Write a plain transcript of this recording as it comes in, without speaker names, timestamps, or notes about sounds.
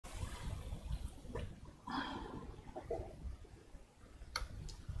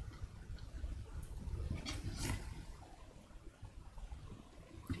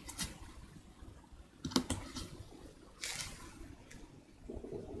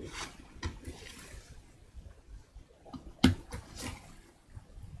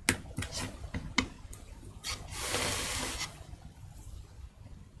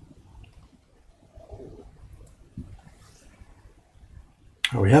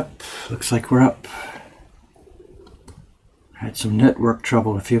Are we up? Looks like we're up. Had some network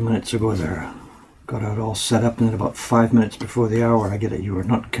trouble a few minutes ago there. Got it all set up, and then about 5 minutes before the hour I get it, you are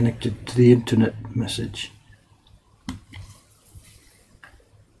not connected to the internet message.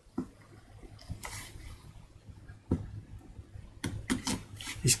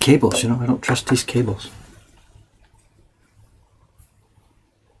 These cables, you know, I don't trust these cables.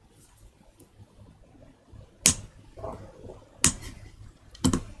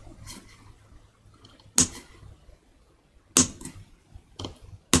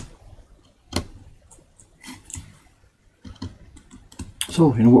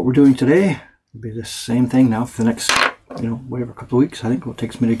 So, you know what we're doing today? It'll be the same thing now for the next, whatever, couple of weeks. I think what it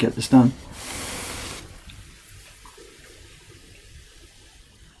takes me to get this done.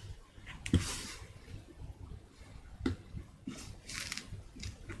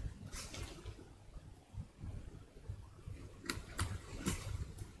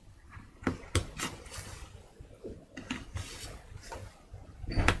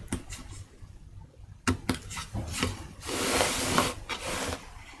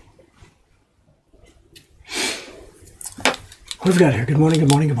 What have we got here? Good morning, good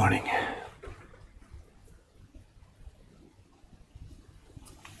morning, good morning.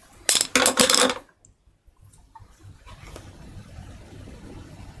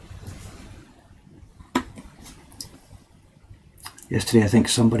 Yesterday I think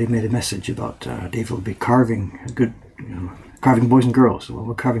somebody made a message about Dave will be carving carving boys and girls. Well,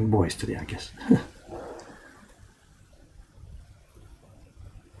 we're carving boys today, I guess.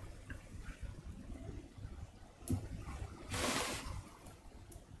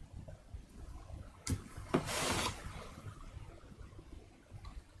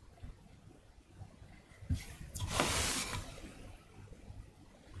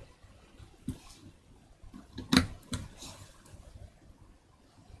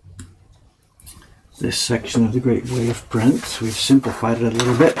 This section of the Great Wave print, we've simplified it a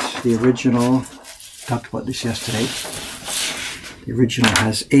little bit. The original, talked about this yesterday, the original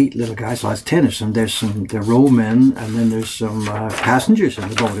has 8 little guys, well, it's 10 of them. There's some, they're rowmen, and then there's some passengers in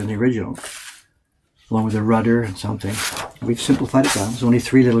the boat in the original, along with a rudder and something. We've simplified it down. There's only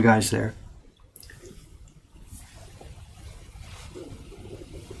 3 little guys there.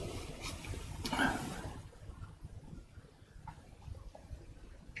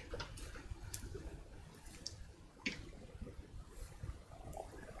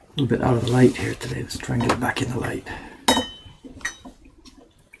 A little bit out of the light here today. Let's try and get it back in the light.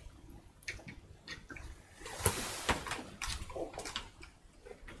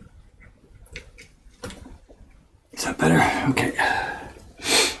 Is that better? Okay.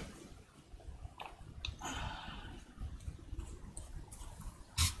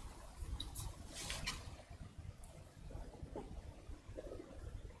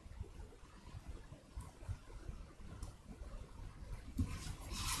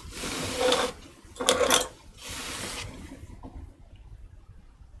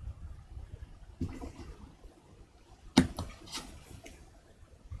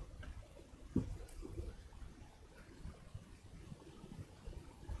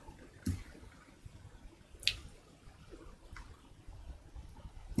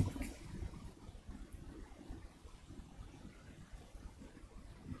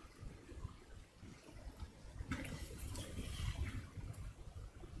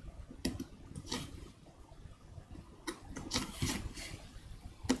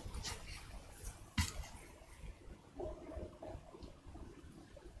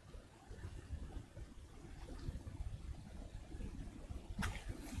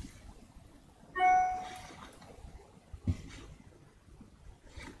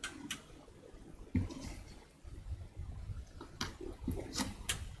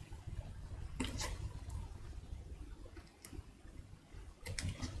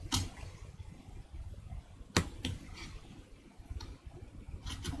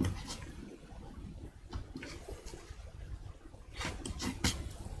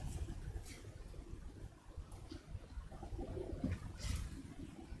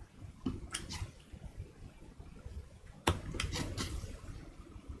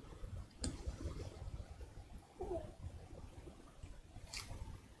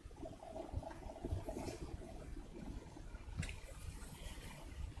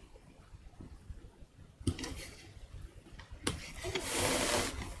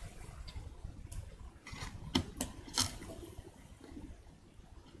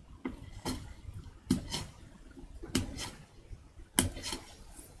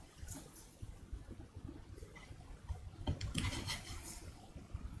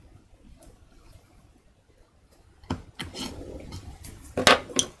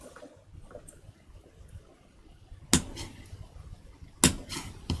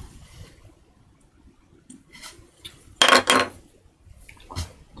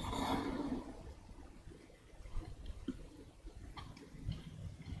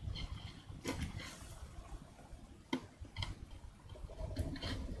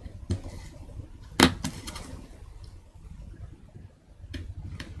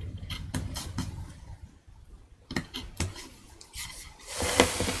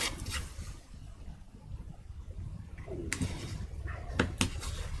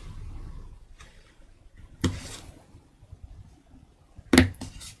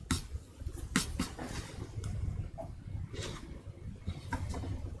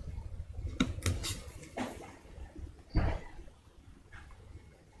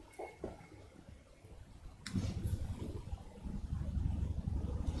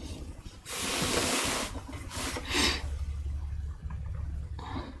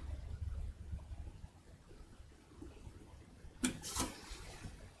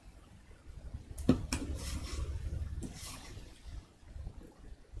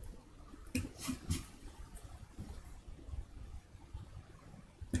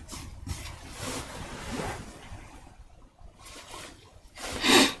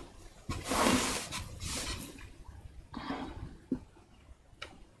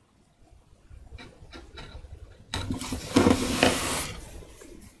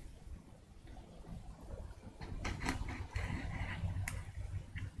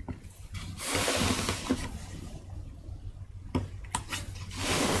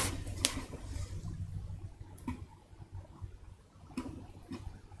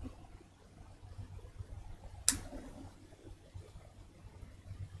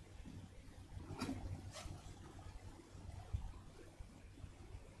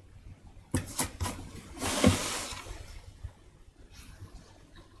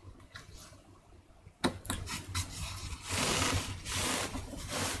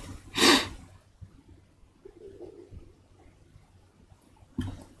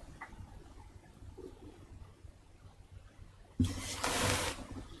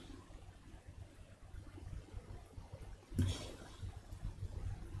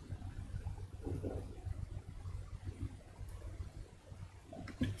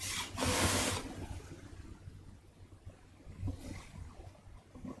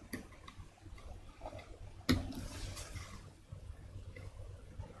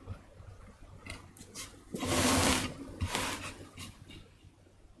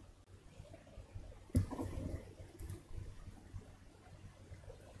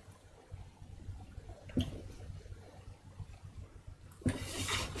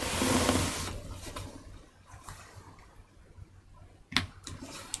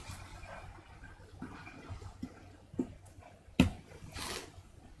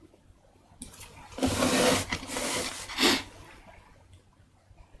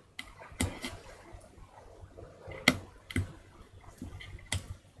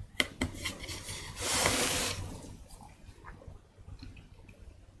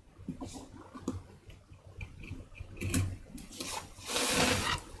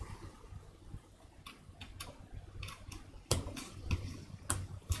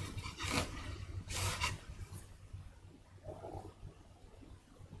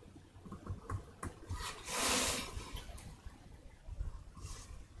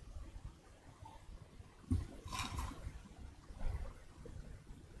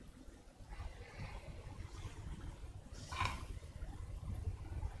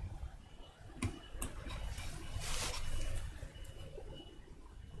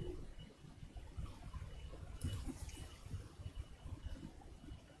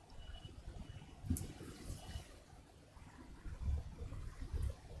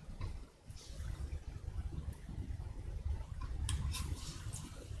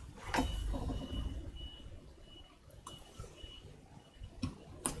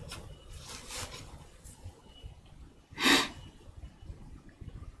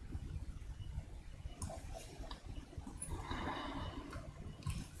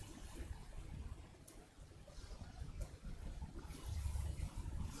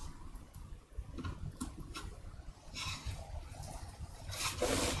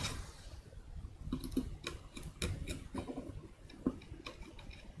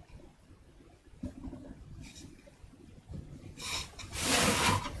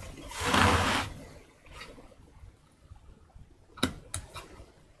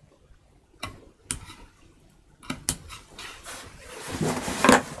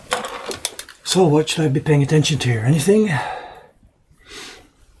 So what should I be paying attention to here? Anything?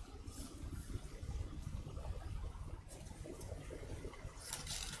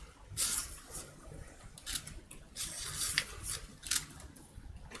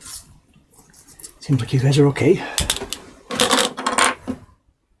 Seems like you guys are okay.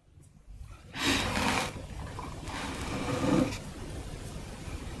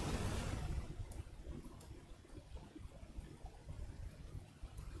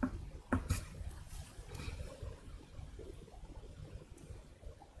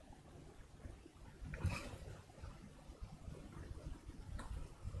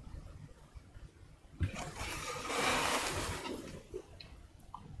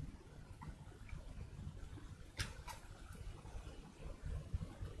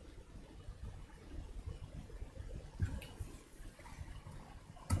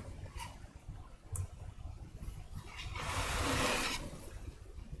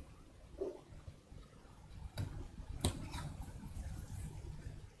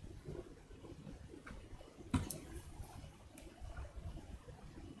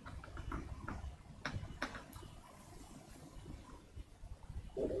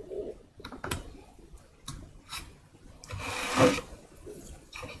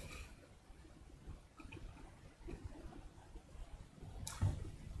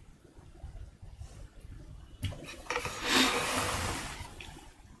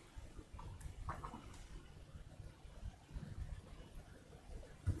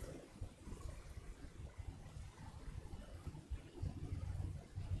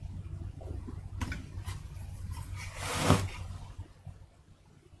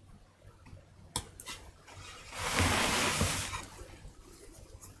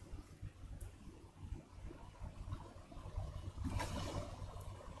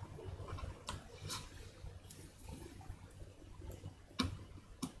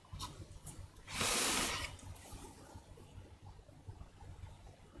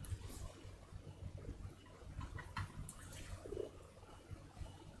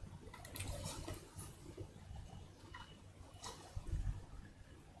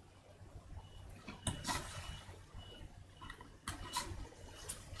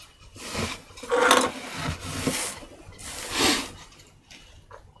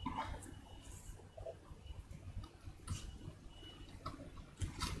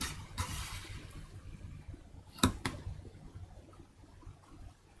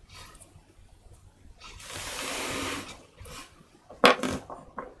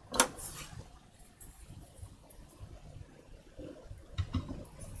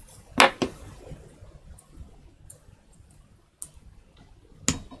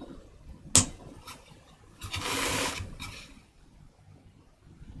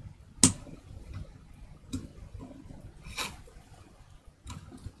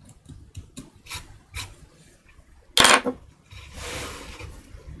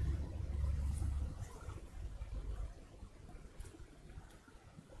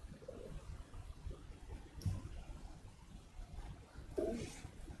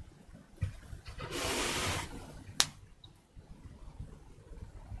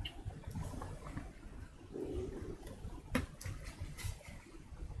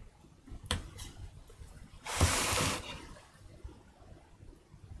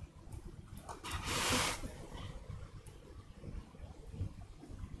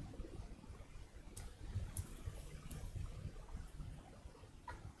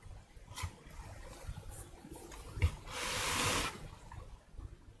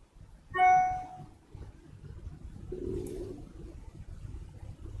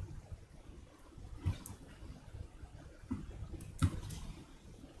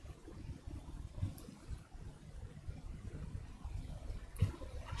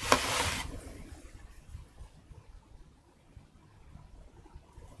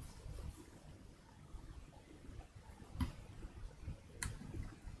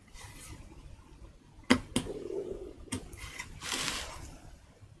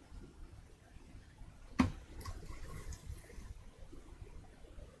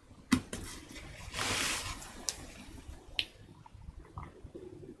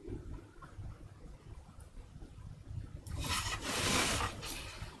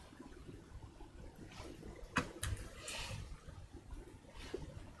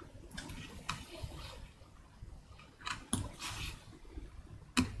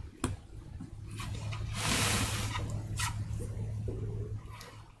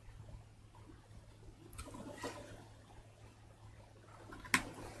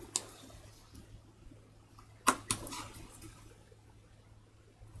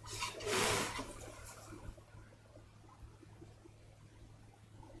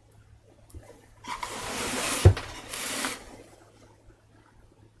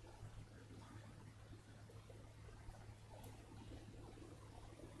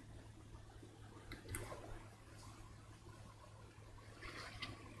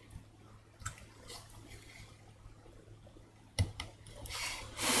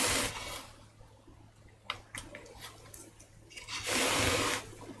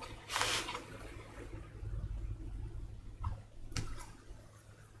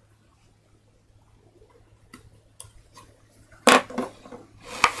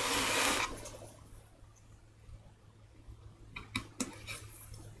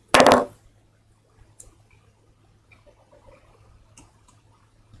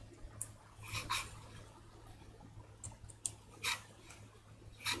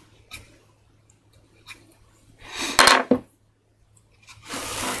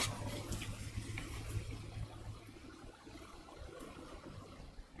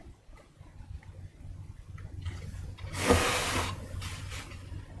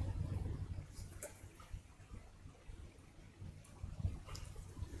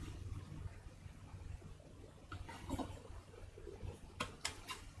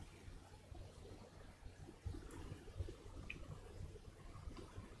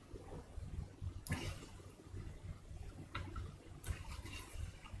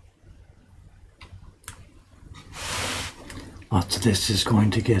 Lots of this is going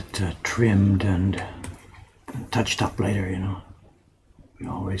to get trimmed and touched up later, you know. We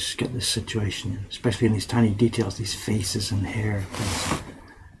always get this situation, especially in these tiny details, these faces and hair things.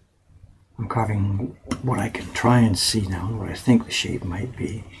 I'm carving what I can try and see now, what I think the shape might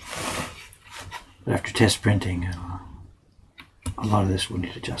be. But after test printing, a lot of this will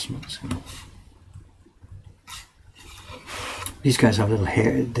need adjustments. You know. These guys have little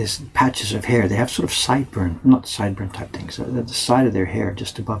hair, these patches of hair. They have sort of sideburn, not sideburn type things. At the side of their hair,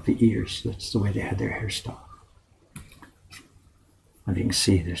 just above the ears. That's the way they had their hairstyle. And you can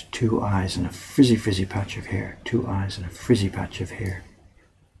see there's 2 eyes and a frizzy patch of hair. 2 eyes and a frizzy patch of hair.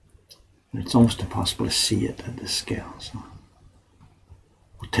 And it's almost impossible to see it at this scale. So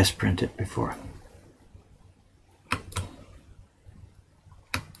we'll test print it before.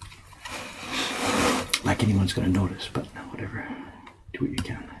 Like anyone's going to notice, but whatever. Do what you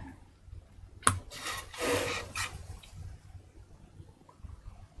can.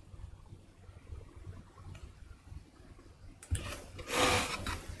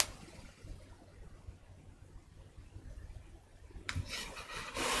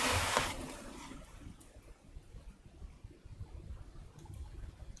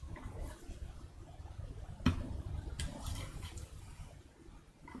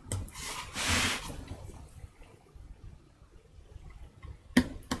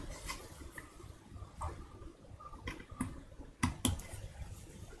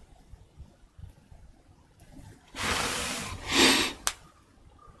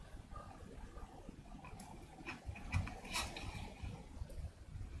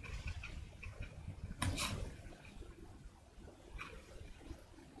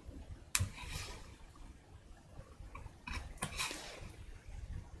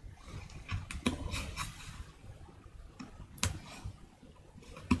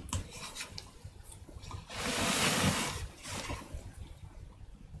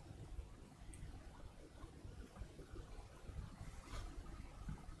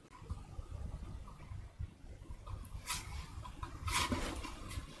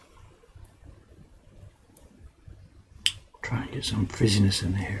 Try and get some frizziness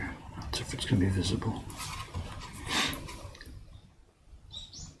in the hair. Not sure if it's going to be visible.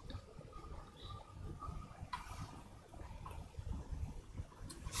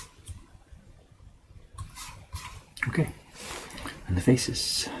 Okay, and the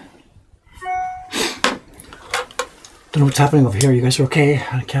faces. Don't know what's happening over here. You guys are okay?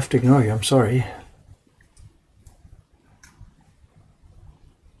 I have to ignore you. I'm sorry.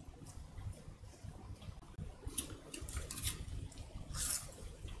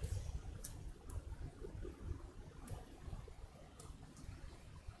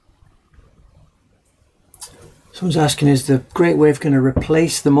 Someone's asking, is the Great Wave going to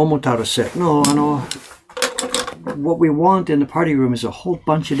replace the Momotaro set? No, I know. What we want in the party room is a whole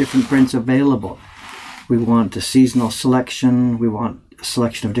bunch of different prints available. We want a seasonal selection. We want a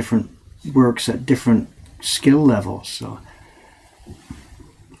selection of different works at different skill levels. So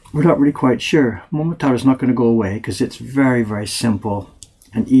we're not really quite sure. Momotaro is not going to go away because it's very, very simple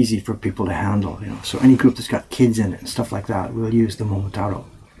and easy for people to handle. You know, so any group that's got kids in it and stuff like that will use the Momotaro.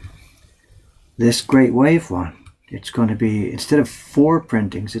 This Great Wave one, it's going to be, instead of 4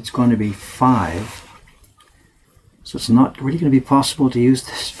 printings, it's going to be 5. So it's not really going to be possible to use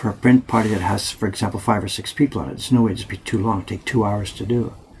this for a print party that has, for example, 5 or 6 people on it. There's no way it'd be too long. It'd take 2 hours to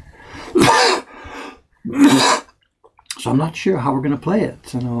do. So I'm not sure how we're going to play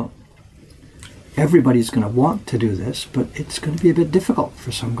it. You know, everybody's going to want to do this, but it's going to be a bit difficult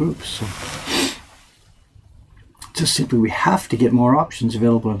for some groups. So just simply we have to get more options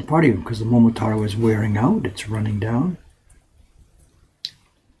available in the party room because the Momotaro is wearing out. It's running down.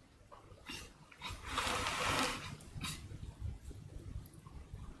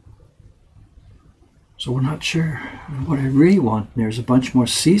 So we're not sure. What I really want, there's a bunch more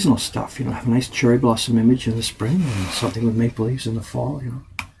seasonal stuff. You know, have a nice cherry blossom image in the spring and something with maple leaves in the fall. You know,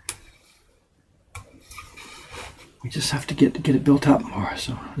 we just have to get it built up more.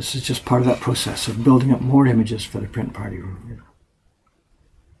 So this is just part of that process of building up more images for the print party room. You know.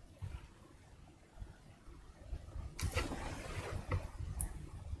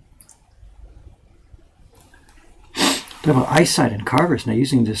 Talk about eyesight and carvers now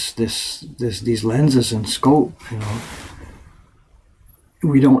using these lenses and scope. You know,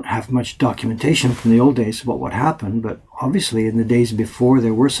 we don't have much documentation from the old days about what happened, but obviously in the days before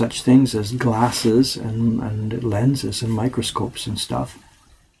there were such things as glasses and lenses and microscopes and stuff.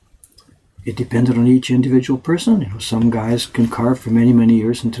 It depended on each individual person. You know, some guys can carve for many, many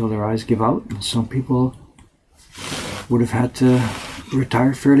years until their eyes give out, and some people would have had to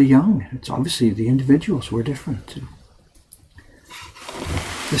retire fairly young. It's obviously the individuals were different too.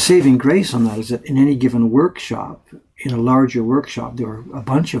 The saving grace on that is that in any given workshop, in a larger workshop, there were a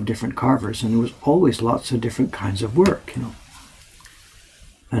bunch of different carvers, and there was always lots of different kinds of work, you know.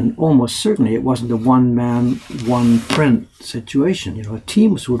 And almost certainly it wasn't a one-man, one-print situation. You know,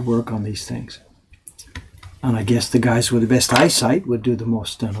 teams would work on these things. And I guess the guys with the best eyesight would do the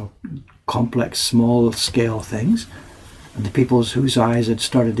most, you know, complex, small-scale things. And the people whose eyes had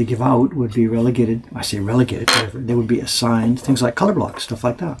started to give out would be relegated. I say relegated, whatever. They would be assigned things like color blocks, stuff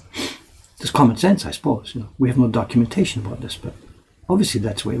like that. Just common sense, I suppose. You know, we have no documentation about this, but obviously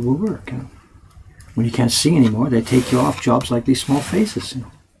that's the way it will work. You know, when you can't see anymore, they take you off jobs like these small faces. You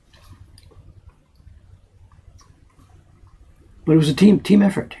know, but it was a team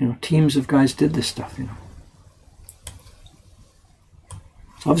effort. You know, teams of guys did this stuff. You know.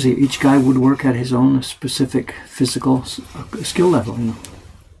 So obviously, each guy would work at his own specific physical skill level, you know,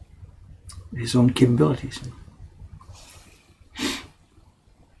 his own capabilities. You know.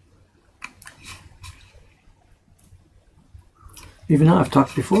 Even now, I've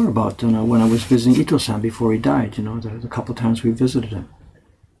talked before about, you know, when I was visiting Ito-san before he died. You know, the couple times we visited him,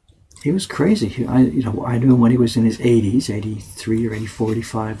 he was crazy. I knew him when he was in his 80s, 83 or 84,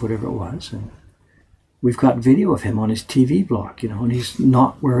 85, whatever it was, and we've got video of him on his TV block, you know, and he's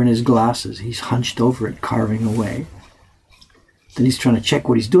not wearing his glasses. He's hunched over it, carving away. Then he's trying to check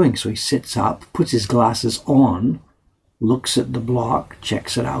what he's doing, so he sits up, puts his glasses on, looks at the block,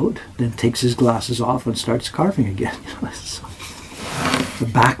 checks it out, then takes his glasses off and starts carving again. You know, so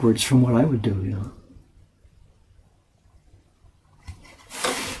backwards from what I would do, you know.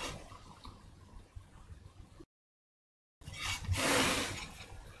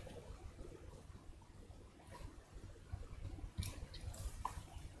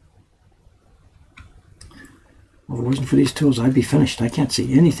 Well, if it wasn't for these tools, I'd be finished. I can't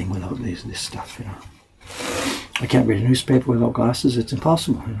see anything without this stuff, you know. I can't read a newspaper without glasses. It's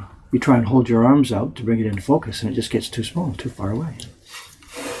impossible, you know. You try and hold your arms out to bring it into focus, and it just gets too small, too far away.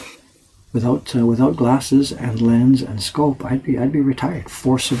 Without glasses and lens and scope, I'd be retired,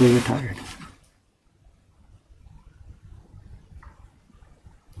 forcibly retired.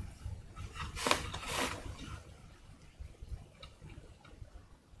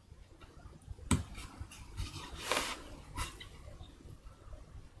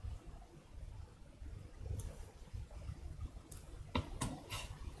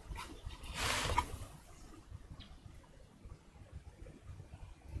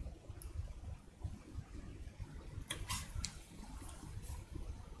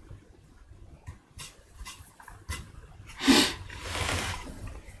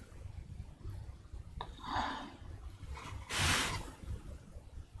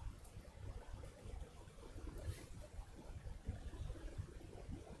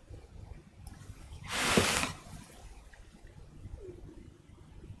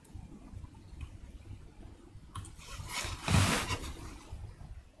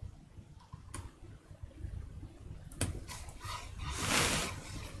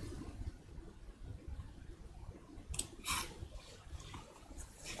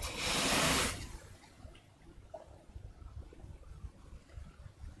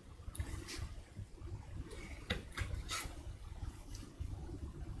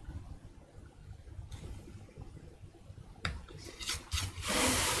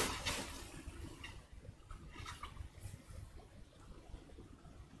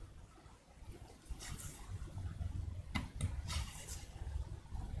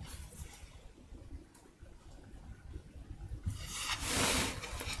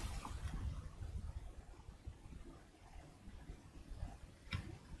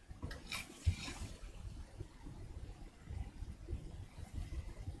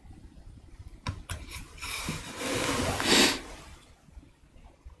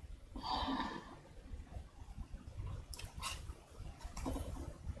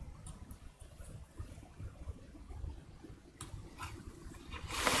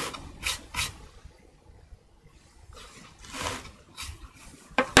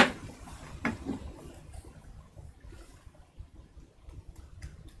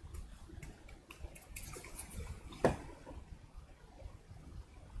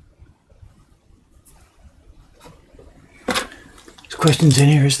 Questions in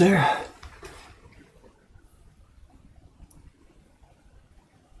here, is there?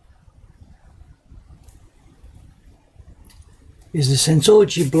 Is the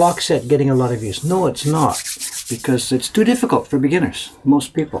Sensoji block set getting a lot of use? No, it's not, because it's too difficult for beginners,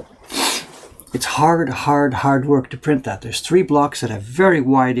 most people. It's hard work to print that. There's 3 blocks that have very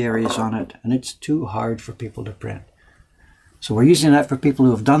wide areas on it, and it's too hard for people to print. So we're using that for people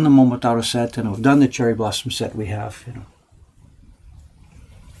who have done the Momotaro set and who have done the Cherry Blossom set we have, you know.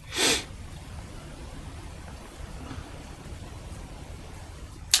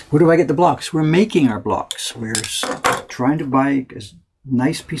 Where do I get the blocks? We're making our blocks. We're trying to buy as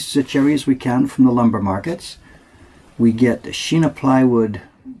nice pieces of cherry as we can from the lumber markets. We get Shina plywood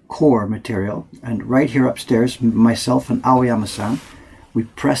core material, and right here upstairs, myself and Aoyama-san, we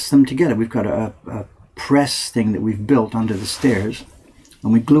press them together. We've got a press thing that we've built under the stairs,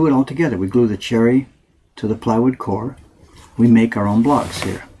 and we glue it all together. We glue the cherry to the plywood core. We make our own blocks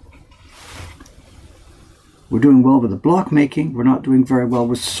here. We're doing well with the block making. We're not doing very well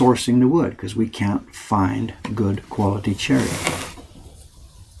with sourcing the wood because we can't find good quality cherry.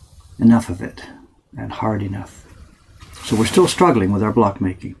 Enough of it, and hard enough. So we're still struggling with our block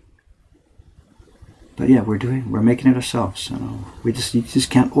making. But yeah, we're making it ourselves. You just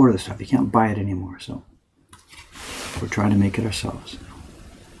can't order the stuff. You can't buy it anymore. So we're trying to make it ourselves.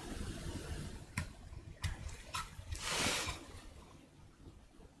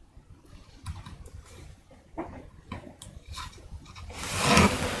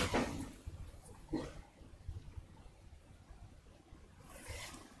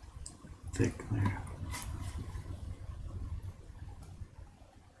 Thick there.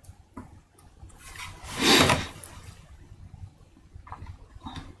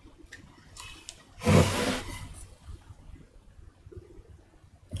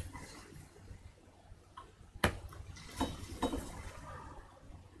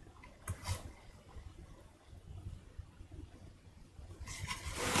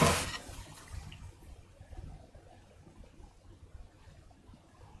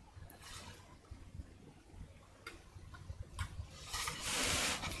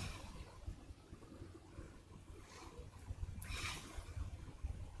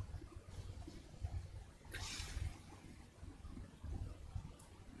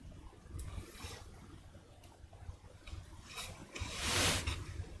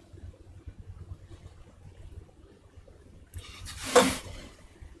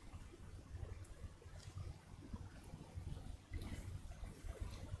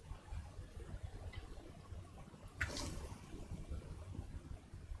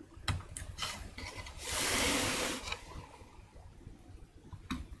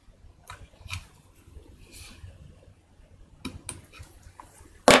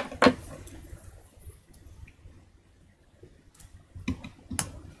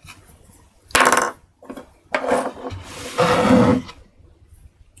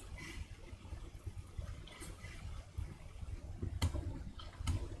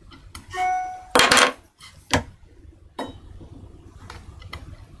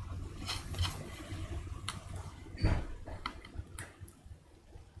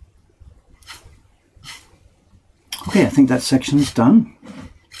 Okay, I think that section is done.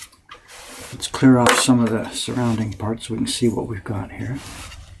 Let's clear off some of the surrounding parts so we can see what we've got here.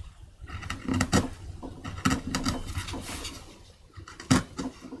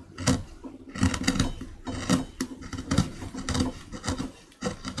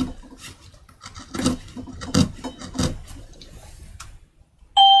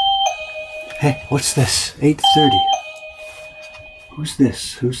 Hey, what's this? 8:30. Who's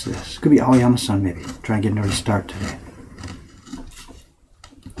this? Who's this? Could be Aoyama-san maybe. Try and get an early start today.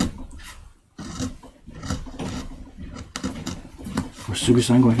 Or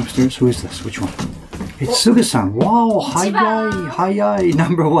Suga-san going upstairs? Who is this? Which one? It's Suga-san. Wow, hayai, hayai.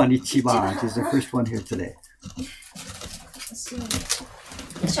 Number one, Ichiban. She's the first one here today.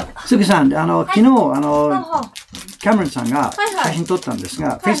 Suga-san, 昨日キャメロンさんが写真撮ったんです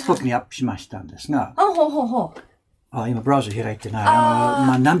が、Facebook にアップしましたんですが、今ブラウザ開いてな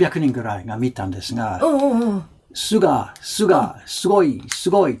い。何百人ぐらいが見たんですが、すが、すごい、す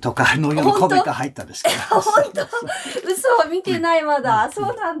ごいとかのようなコメント入ったんですけど。本当嘘見てないまだ。そ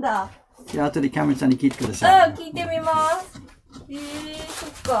うなんだ。じゃあ後でキャメロンさんに聞いてください。聞いてみます。そっ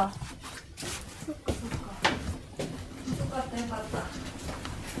か。そっか。よかったよかった。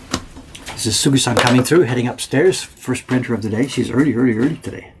This is Sugi-san coming through, heading upstairs. First printer of the day. She's early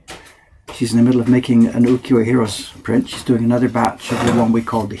today. She's in the middle of making an Ukiyo Heroes print. She's doing another batch of the one we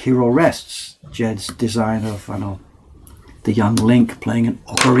called the Hero Rests. Jed's design of, the young Link playing an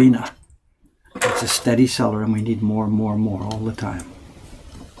ocarina. It's a steady seller and we need more all the time.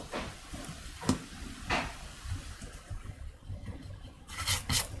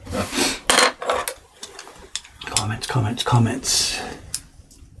 Comments.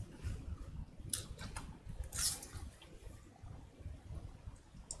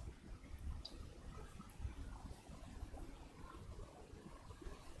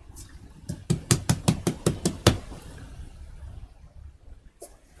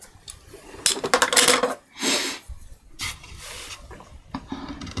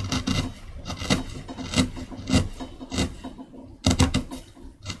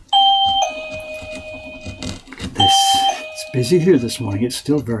 is he here this morning? It's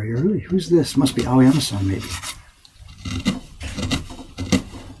still very early. Who's this? Must be Aoyama-san, maybe.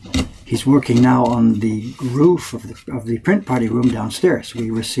 He's working now on the roof of the print party room downstairs.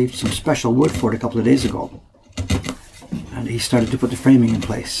 We received some special wood for it a couple of days ago. And he started to put the framing in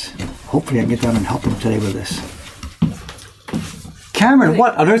place. Hopefully I can get down and help him today with this. Cameron,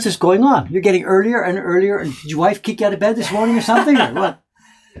 what on earth is going on? You're getting earlier and earlier. Did your wife kick you out of bed this morning or something? Or what?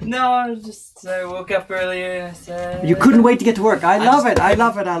 No, I woke up earlier and I said... You couldn't wait to get to work. I love it. I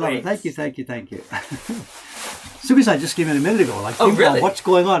love it. Thank you. Subi-san just came in a minute ago. Like, oh, really? What's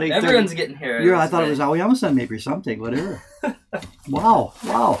going on? Everyone's getting here. Yeah, I thought it was Aoyama-san maybe or something. Whatever. Wow.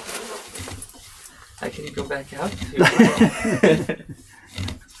 I can go back out.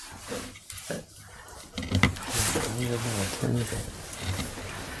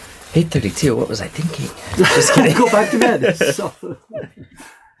 8:32. What was I thinking? Just kidding. Go back to bed. So,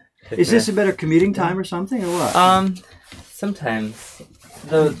 is this a better commuting time or something, or what? Sometimes.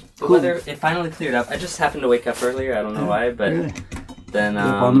 The weather, it finally cleared up. I just happened to wake up earlier. I don't know why, but really? Then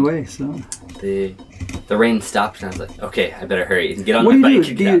up on the way. So the rain stopped, and I was like, okay, I better hurry and get on what my do you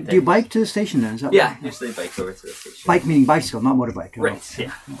bike. Do you bike to the station then? Is that yeah, usually bike over to the station. Bike meaning bicycle, not motorbike. Right.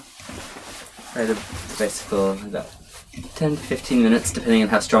 Yeah. Ride a bicycle about 10 to 15 minutes, depending on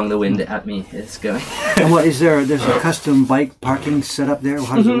how strong the wind at me is going. And what is there? There's a custom bike parking set up there.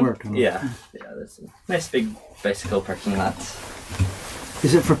 How does it work? Yeah, there's a nice big bicycle parking lot.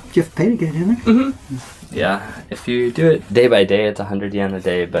 Is it for, do you have to pay to get in there? Yeah, if you do it day by day, it's 100 yen a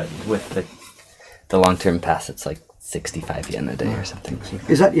day, but with the long-term pass, it's like 65 yen a day or something.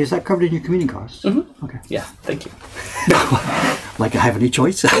 Is that covered in your commuting costs? Okay. Yeah, thank you. Like I have any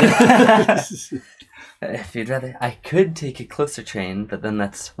choice? If you'd rather, I could take a closer train, but then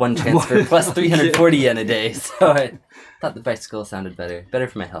that's one transfer plus 340 yen a day, so I thought the bicycle sounded better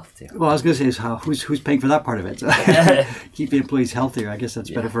for my health too. Well, I was going to say, who's paying for that part of it? So keep the employees healthier. I guess that's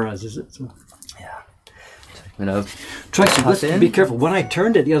better for us, is it? So. Yeah. I'm gonna try to be careful. When I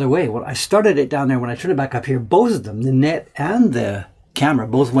turned it the other way, I started it down there. When I turned it back up here, both of them, the net and the camera,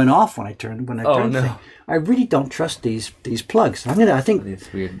 both went off when I turned. Oh no! I really don't trust these plugs. I think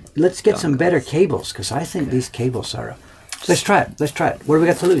let's get some better cables because I think these cables are. Let's try it. What do we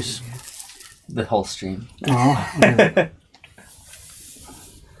got to lose? The whole stream. Oh.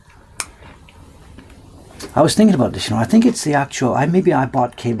 I was thinking about this. I think it's the actual. Maybe I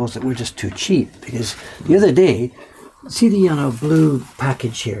bought cables that were just too cheap because the other day, see the blue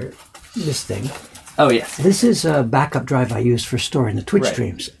package here, this thing. Oh, yes. This is a backup drive I use for storing the Twitch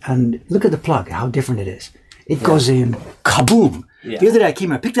streams. And look at the plug, how different it is. It goes in, kaboom. Yeah. The other day I came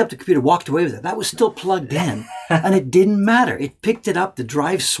in, I picked up the computer, walked away with it. That was still plugged in. And it didn't matter. It picked it up, the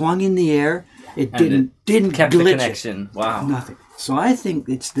drive swung in the air. It didn't kept glitch the connection. Wow. Nothing. So I think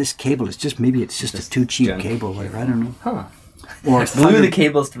it's this cable. It's just, maybe it's just a too cheap junk cable or whatever. I don't know. Huh. Or glue the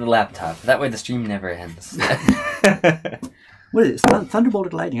cables to the laptop. That way the stream never ends. What is it?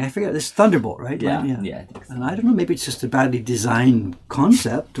 Thunderbolt lightning. I forget. It's Thunderbolt, right? Yeah. Yeah. I think so. And I don't know. Maybe it's just a badly designed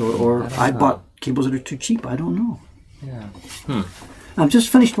concept, or I bought cables that are too cheap. I don't know. Yeah. I've just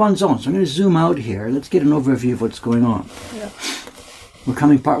finished one zone, so I'm going to zoom out here. Let's get an overview of what's going on. Yeah. We're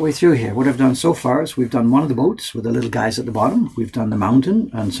coming partway through here. What I've done so far is we've done one of the boats with the little guys at the bottom. We've done the mountain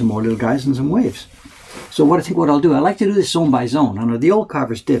and some more little guys and some waves. So what I'll do, I like to do this zone by zone. I know the old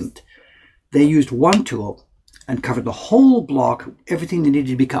carvers didn't. They used one tool and covered the whole block, everything that needed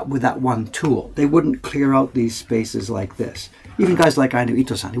to be cut with that one tool. They wouldn't clear out these spaces like this. Even guys like I know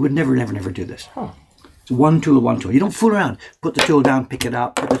Ito-san, they would never do this. Huh. It's one tool. You don't fool around. Put the tool down, pick it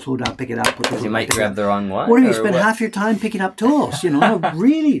up, put the tool down, pick it up. Because you might grab the wrong one. Or you spend half your time picking up tools, No,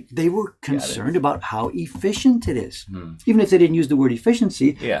 really, they were concerned about how efficient it is. Even if they didn't use the word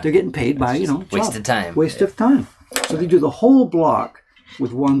efficiency, they're getting paid by, wasted time. Waste of time. So they do the whole block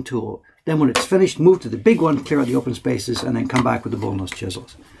with one tool. Then when it's finished, move to the big one, clear out the open spaces, and then come back with the bullnose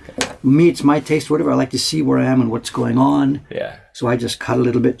chisels. Me, it's my taste, whatever. I like to see where I am and what's going on. Yeah. So I just cut a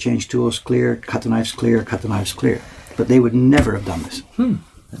little bit, change tools, clear, cut the knives clear, cut the knives clear. But they would never have done this.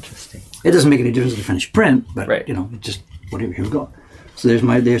 Interesting. It doesn't make any difference to the finished print, but, it just, whatever, here we go. So there's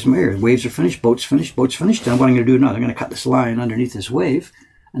my area. Waves are finished, boats finished. Now what I'm going to do now, I'm going to cut this line underneath this wave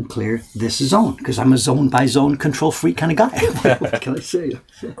and clear this zone, because I'm a zone-by-zone control freak kind of guy. What can I say?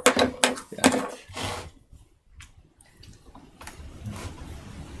 Yeah.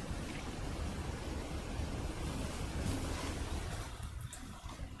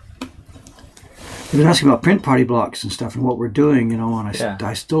 They've been asking about print party blocks and stuff and what we're doing, and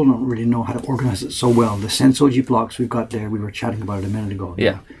I still don't really know how to organize it so well. The Sensoji blocks we've got there, we were chatting about it a minute ago.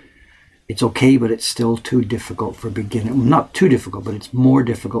 Yeah. It's okay, but it's still too difficult for beginners. Well, not too difficult, but it's more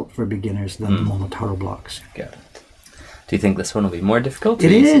difficult for beginners than the Momotaro blocks. Got it. Do you think this one will be more difficult?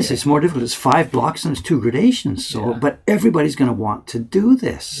 It is. It's more difficult. It's 5 blocks and it's 2 gradations. So, but everybody's going to want to do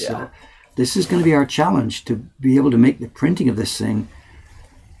this. Yeah. So this is going to be our challenge, to be able to make the printing of this thing,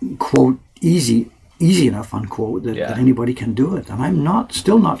 quote, easy enough, unquote, that anybody can do it. And I'm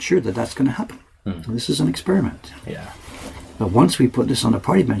still not sure that that's going to happen. So this is an experiment. Yeah. But once we put this on the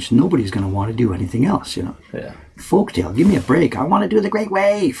party bench, nobody's going to want to do anything else, you know. Yeah. Folktale, give me a break. I want to do the Great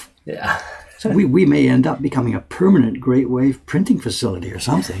Wave. Yeah. So we may end up becoming a permanent Great Wave printing facility or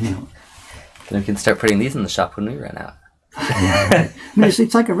something, you know. Then we can start putting these in the shop when we run out. Yeah, right. I mean,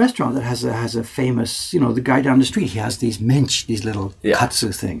 it's like a restaurant that has a famous, you know, the guy down the street, he has these these little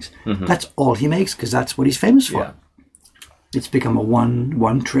katsu things. That's all he makes because that's what he's famous for. Yeah. It's become a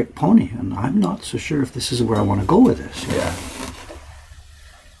one-trick pony, and I'm not so sure if this is where I want to go with this. Yeah.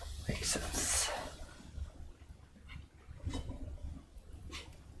 Makes sense.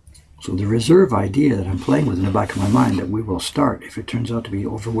 So the reserve idea that I'm playing with in the back of my mind that we will start, if it turns out to be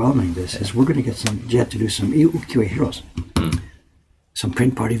overwhelming, is we're going to get Jet to do some ukiyo heroes. Some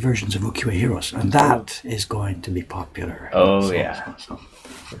print party versions of ukiyo heroes, and that is going to be popular. Oh, So.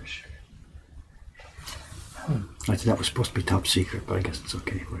 For sure. I thought that was supposed to be top secret, but I guess it's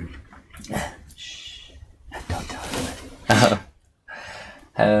okay. Shh. Don't tell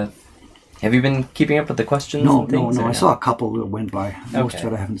anybody. Have you been keeping up with the questions? No, and things, no. I saw a couple that went by. Most of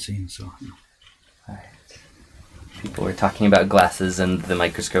it I haven't seen. So. All right. People were talking about glasses and the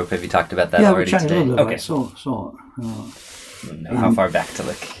microscope. Have you talked about that already today? Yeah, we're trying Okay. So. How far back to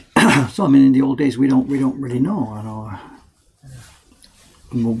look? So I mean, in the old days, we don't really know. I know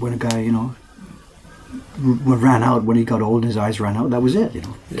when a guy, you know, ran out, when he got old and his eyes ran out, that was it. You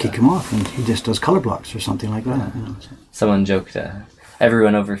know, kick him off, and he just does color blocks or something like that. You know, so. Someone joked.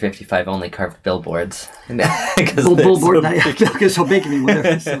 Everyone over 55 only carved billboards. Billboard, because so big. I mean,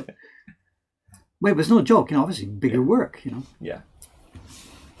 whatever. So. Wait, but it's no joke. You know, obviously bigger work. You know. Yeah.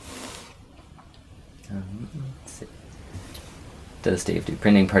 Let's see. Does Dave do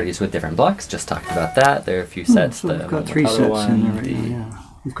printing parties with different blocks? Just talked about that. There are a few sets. So we've got 3 sets in there right now. Yeah,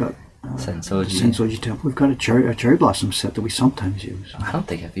 we've got Sensoji Temple. We've got a cherry blossom set that we sometimes use. I don't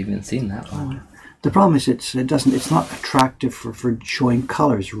think I've even seen that one. The problem is it's not attractive for showing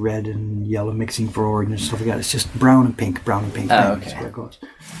colors, red and yellow mixing for orange and stuff like that. It's just brown and pink. Oh, okay. That's where it goes.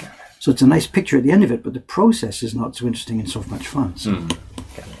 So it's a nice picture at the end of it, but the process is not so interesting and so much fun. So.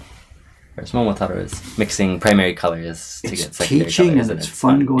 Whereas Momotaro is mixing primary colors to get secondary teaching colors. And it's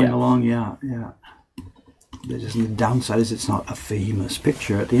fun going along, yeah. The downside is it's not a famous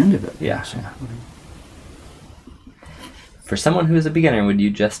picture at the end of it. Yeah. For someone who is a beginner, would you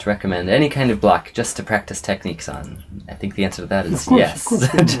just recommend any kind of block just to practice techniques on? I think the answer to that is yes.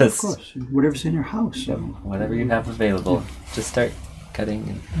 Of course. Whatever's in your house. Whatever you have available. Just start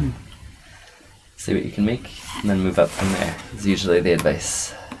cutting and see what you can make, and then move up from there. Is usually the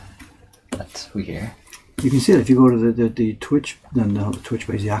advice that we hear. You can see that if you go to the Twitch, then the Twitch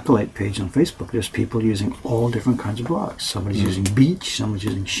page, the Acolyte page on Facebook, there's people using all different kinds of blocks. Somebody's using beech, someone's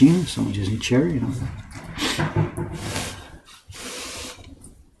using sheen, someone's using cherry, you know.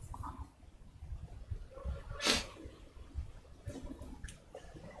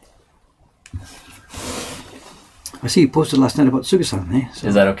 I see you posted last night about Suga-san, eh? So,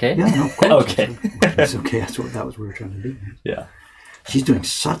 is that okay? Yeah, no, of course. Okay. It's okay. That was what we were trying to do. Yeah. She's doing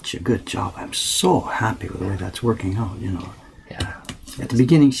such a good job. I'm so happy with the way that's working out, you know. Yeah. At the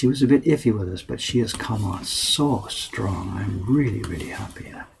beginning, she was a bit iffy with us, but she has come on so strong. I'm really, really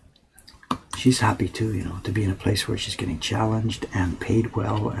happy. She's happy too, you know, to be in a place where she's getting challenged and paid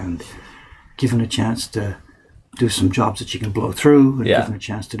well and given a chance to do some jobs that she can blow through, and given a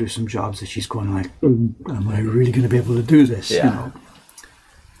chance to do some jobs that she's going like, am I really going to be able to do this? Yeah. You know,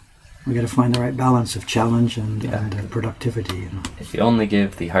 we got to find the right balance of challenge and productivity. You know, if you only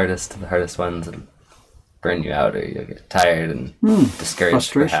give the hardest to the hardest ones, it'll burn you out, or you'll get tired and discouraged.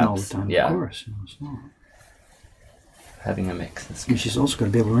 Frustration perhaps. all the time, yeah. of course. You know, so. Having a mix is good. And she's also got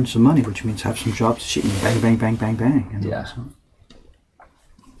to be able to earn some money, which means have some jobs that she can bang, bang, bang, bang, bang. You know, yeah. So.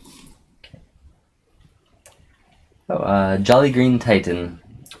 Jolly Green Titan.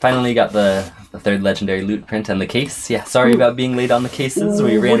 Finally got the third legendary loot print and the case. Yeah, sorry about being late on the cases.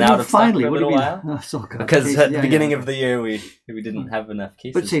 We ran out of stock for a little while. Because at the beginning of the year we didn't have enough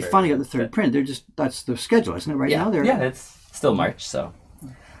cases. But say finally got the third print. They're just, that's the schedule, isn't it? Right now, yeah, it's still March, so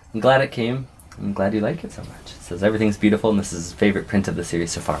I'm glad it came. I'm glad you like it so much. It says everything's beautiful, and this is his favorite print of the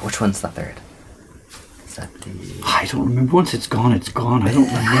series so far. Which one's the third? Is that the... I don't remember. Once it's gone, it's gone. I don't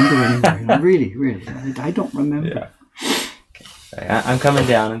remember anymore. You know, really. I don't remember. Yeah. Okay. Sorry, I'm coming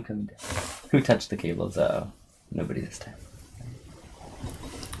down. Who touched the cables? Nobody this time.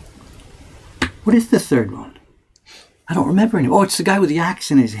 What is the third one? I don't remember anymore. Oh, it's the guy with the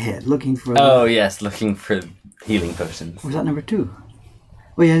axe in his head looking for... Oh, yes, looking for healing potions. Was that number 2?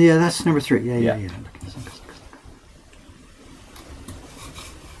 Oh, yeah, that's number 3. Yeah.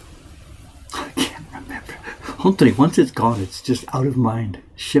 I can't remember. Hunting, once it's gone, it's just out of mind.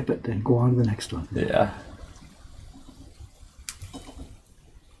 Ship it and go on to the next one. Yeah.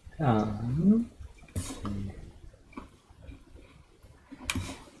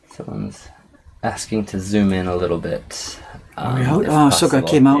 Someone's asking to zoom in a little bit. Are we out? Oh, Suka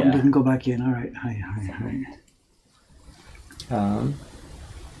came out and didn't go back in. All right. Hi.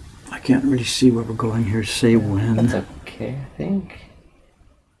 I can't really see where we're going here. Say when. That's okay, I think.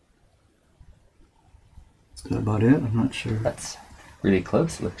 Is that about it? I'm not sure. That's really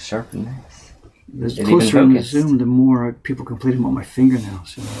close. It looks sharp and nice. The closer in the zoom, the more people complain about my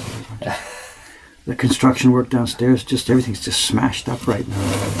fingernails. You know, the construction work downstairs, just everything's just smashed up right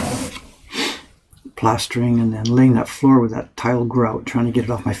now. Plastering and then laying that floor with that tile grout, trying to get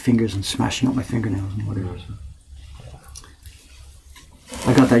it off my fingers and smashing up my fingernails and whatever.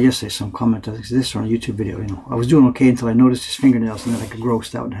 I got that yesterday, some comment, I think this on a YouTube video, you know. I was doing okay until I noticed his fingernails and then I got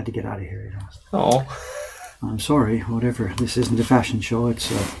grossed out and had to get out of here, you know. Oh. I'm sorry, whatever. This isn't a fashion show,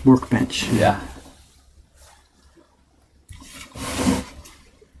 it's a workbench. Yeah.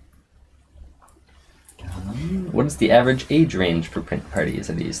 What is the average age range for print parties?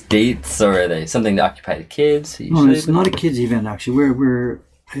 Are these dates or are they something to occupy the kids? No, it's not a kids event actually.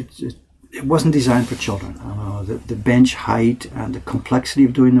 It wasn't designed for children. The bench height and the complexity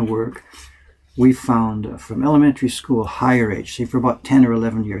of doing the work, we found from elementary school higher age, say for about 10 or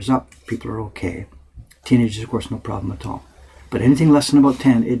 11 years up, people are okay. Teenagers, of course, no problem at all. But anything less than about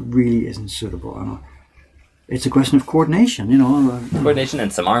 10, it really isn't suitable. It's a question of coordination, you know. Coordination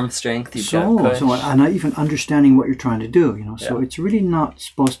and some arm strength. And even understanding what you're trying to do, you know. So it's really not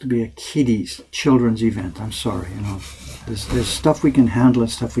supposed to be a children's event. I'm sorry, you know. There's stuff we can handle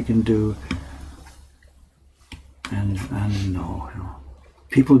and stuff we can do. And no, you know.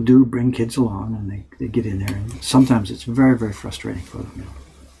 People do bring kids along and they get in there. And sometimes it's very, very frustrating for them, you know.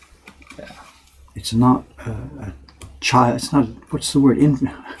 Yeah. It's not a child, it's not, what's the word,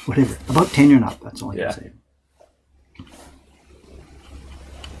 whatever. About 10 or up, that's all I can say.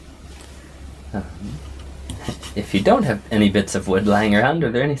 If you don't have any bits of wood lying around,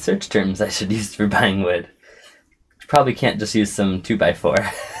 are there any search terms I should use for buying wood? You probably can't just use some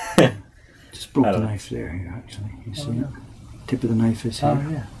 2x4. Just broke the knife there, actually. You see it? Tip of the knife is here. Oh,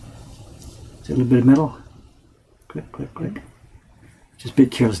 yeah. See a little bit of metal? Click, click, click. Just a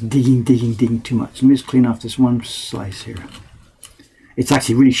bit careless, digging too much. Let me just clean off this one slice here. It's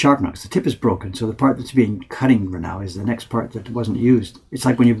actually really sharp now because the tip is broken, so the part that's being cutting right now is the next part that wasn't used. It's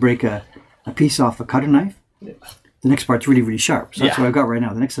like when you break a piece off a cutter knife, the next part's really, really sharp. So that's what I've got right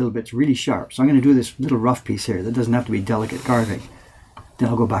now. The next little bit's really sharp. So I'm going to do this little rough piece here that doesn't have to be delicate carving. Then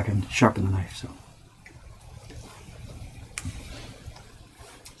I'll go back and sharpen the knife. So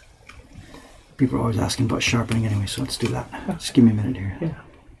people are always asking about sharpening anyway, so let's do that. Just give me a minute here. Yeah.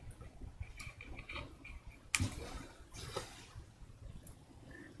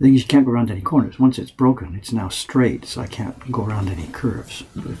 The thing is, you can't go around any corners. Once it's broken, it's now straight, so I can't go around any curves.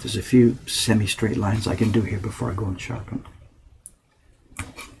 But if there's a few semi-straight lines I can do here before I go and sharpen.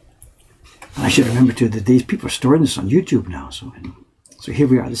 And I should remember too that these people are storing this on YouTube now. So here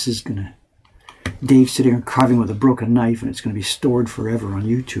we are. This is gonna Dave sitting here carving with a broken knife, and it's going to be stored forever on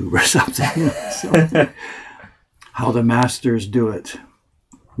YouTube or something. You know? So, how the masters do it,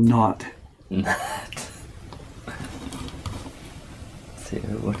 not. See,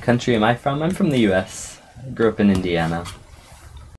 what country am I from? I'm from the US. I grew up in Indiana.